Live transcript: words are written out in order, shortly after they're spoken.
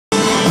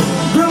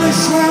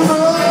slam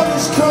all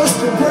this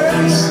coastal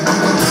breaks.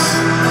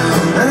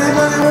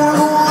 Anybody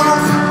wanna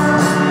walk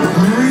the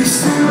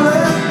greasy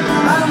leg?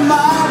 I'm a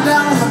mile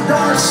down the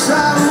dark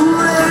side of the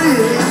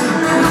rain.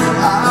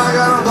 I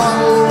got a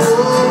bottle of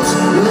rose,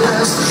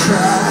 let's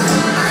try.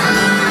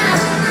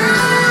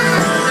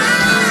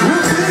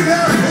 We'll pick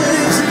our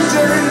heads and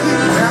dirty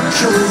and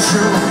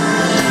true.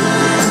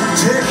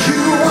 Take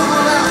you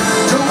all out,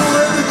 don't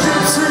let the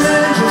gypsy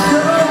angels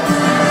go.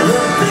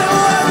 Look the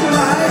white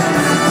light,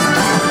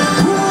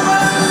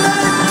 one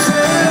night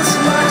dance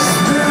like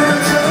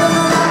spirits of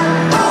the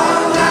night.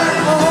 All night,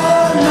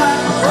 all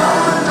night,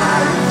 all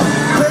night.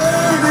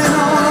 Baby,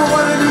 don't know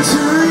what I do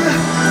to you,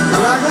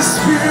 like a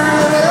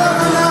spirit of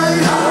the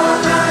night.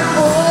 All night,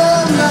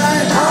 all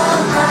night, all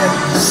night.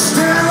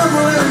 Stand up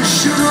and let me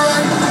shoot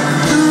right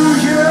through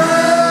you.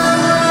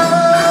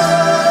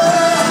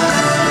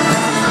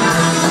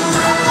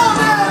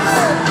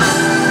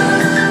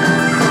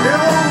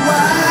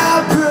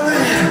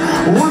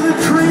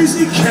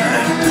 Crazy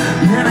cat,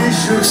 and he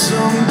shook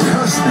some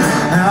dust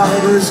out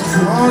of his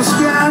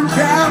cross-gun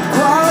cap.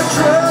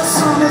 Trust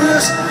some of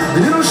this,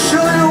 it'll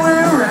show you where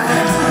you're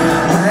at.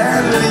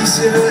 At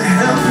least it'll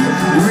help you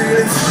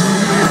really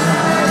feel.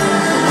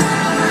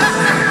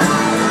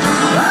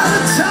 By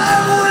the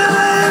time we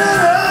laid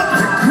it up,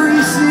 the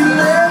greasy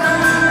leg,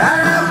 I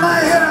got my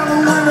head out the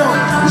window,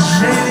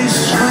 shady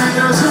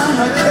strangers on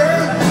the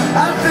cake.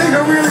 I think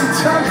I really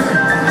took her,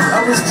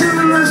 I was too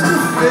loose to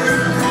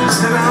fake.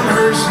 Said I'm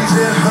her, she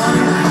said,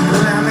 honey,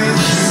 let me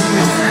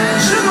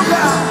sugar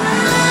pop.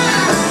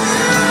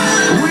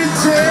 We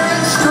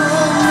danced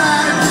all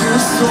night,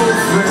 just so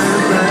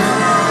very bad.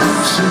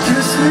 She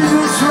kissed me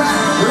just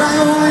right, like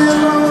only a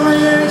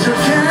lonely angel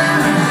can.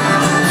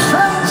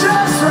 Felt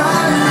just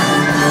right.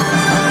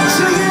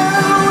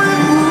 Together we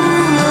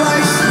move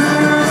like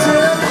spirits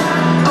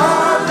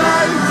all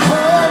night,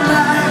 all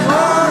night,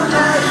 all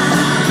night.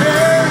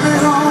 Baby,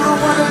 don't know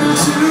what to do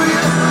to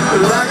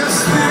you, like a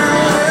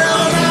spirit.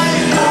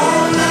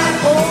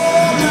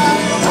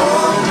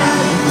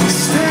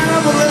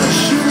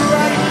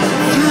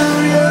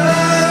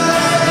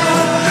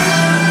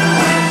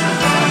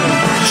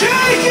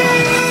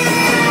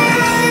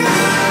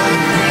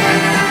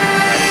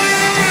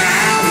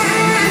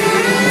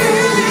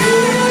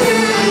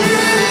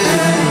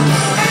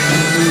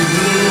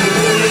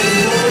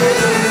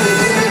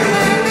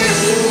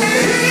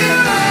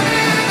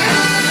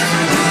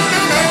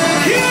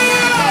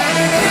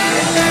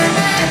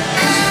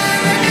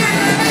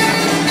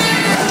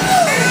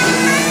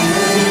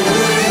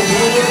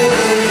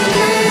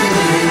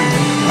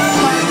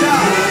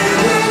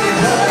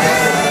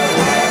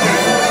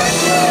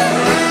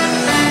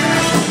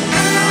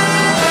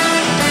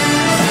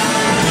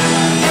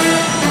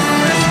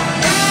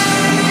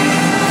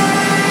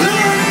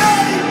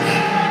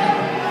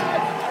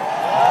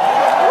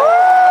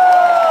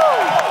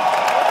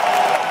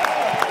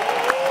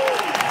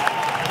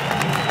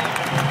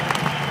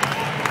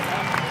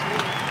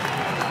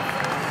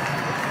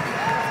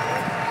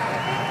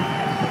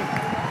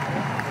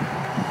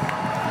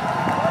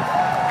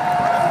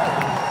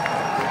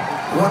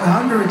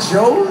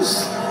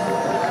 Joe's?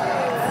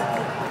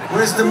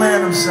 Where's the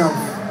man himself?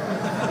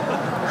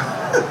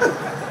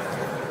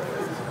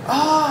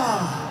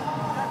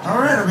 All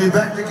right, I'll be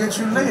back to get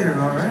you later,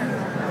 all right?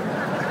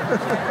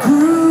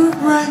 Groove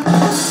right,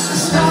 the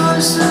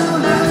stars so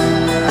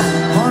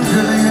light,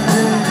 wandering a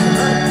day,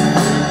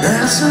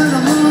 dancing in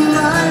the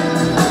moonlight.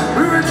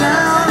 We were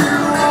down in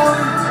the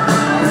water,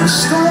 and a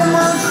storm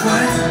on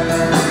flight.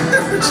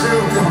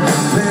 Joe gonna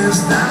play us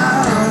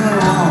down on the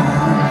wall.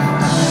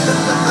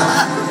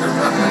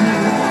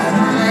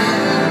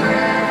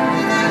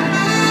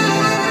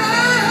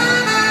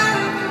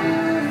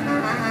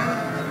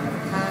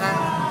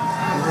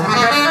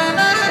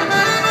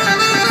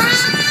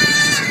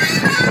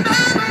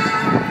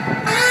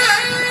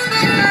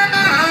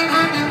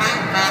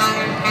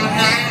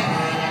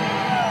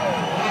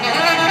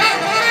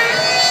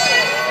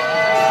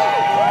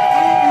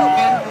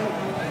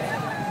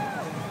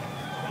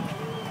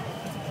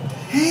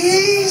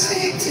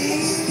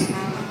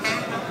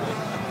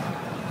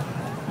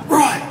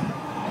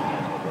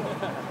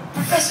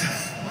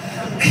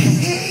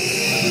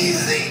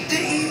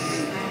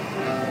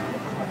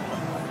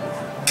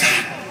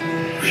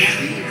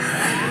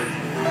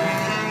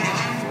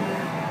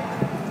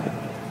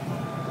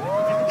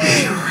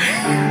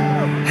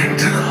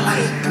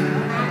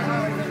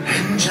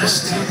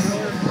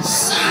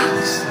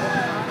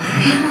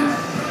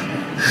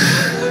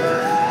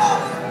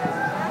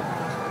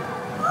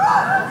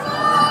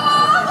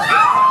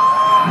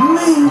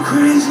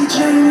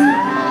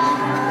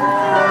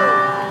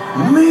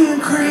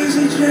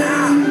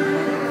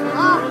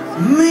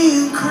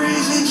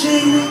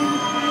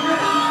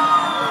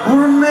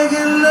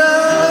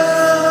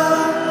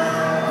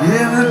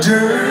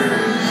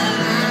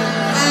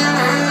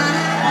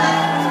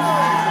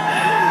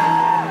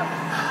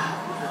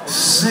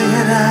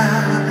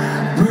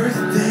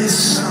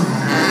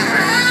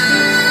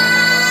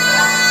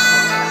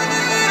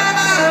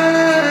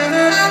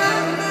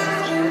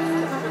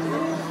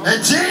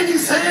 And Janie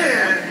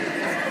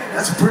said,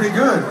 That's pretty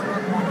good.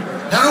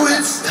 now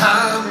it's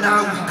time,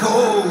 now we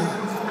go.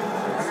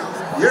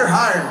 You're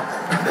hired.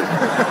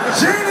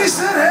 Janie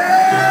said,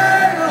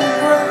 hey, little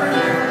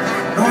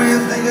brother, don't you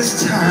think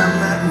it's time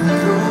that we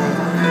go?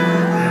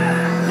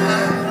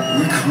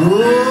 We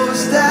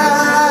closed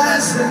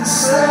eyes and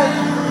said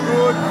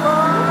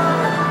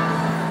goodbye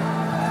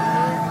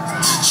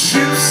to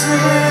Gypsy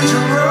and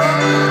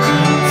Jerome.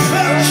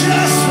 Felt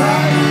just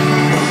right.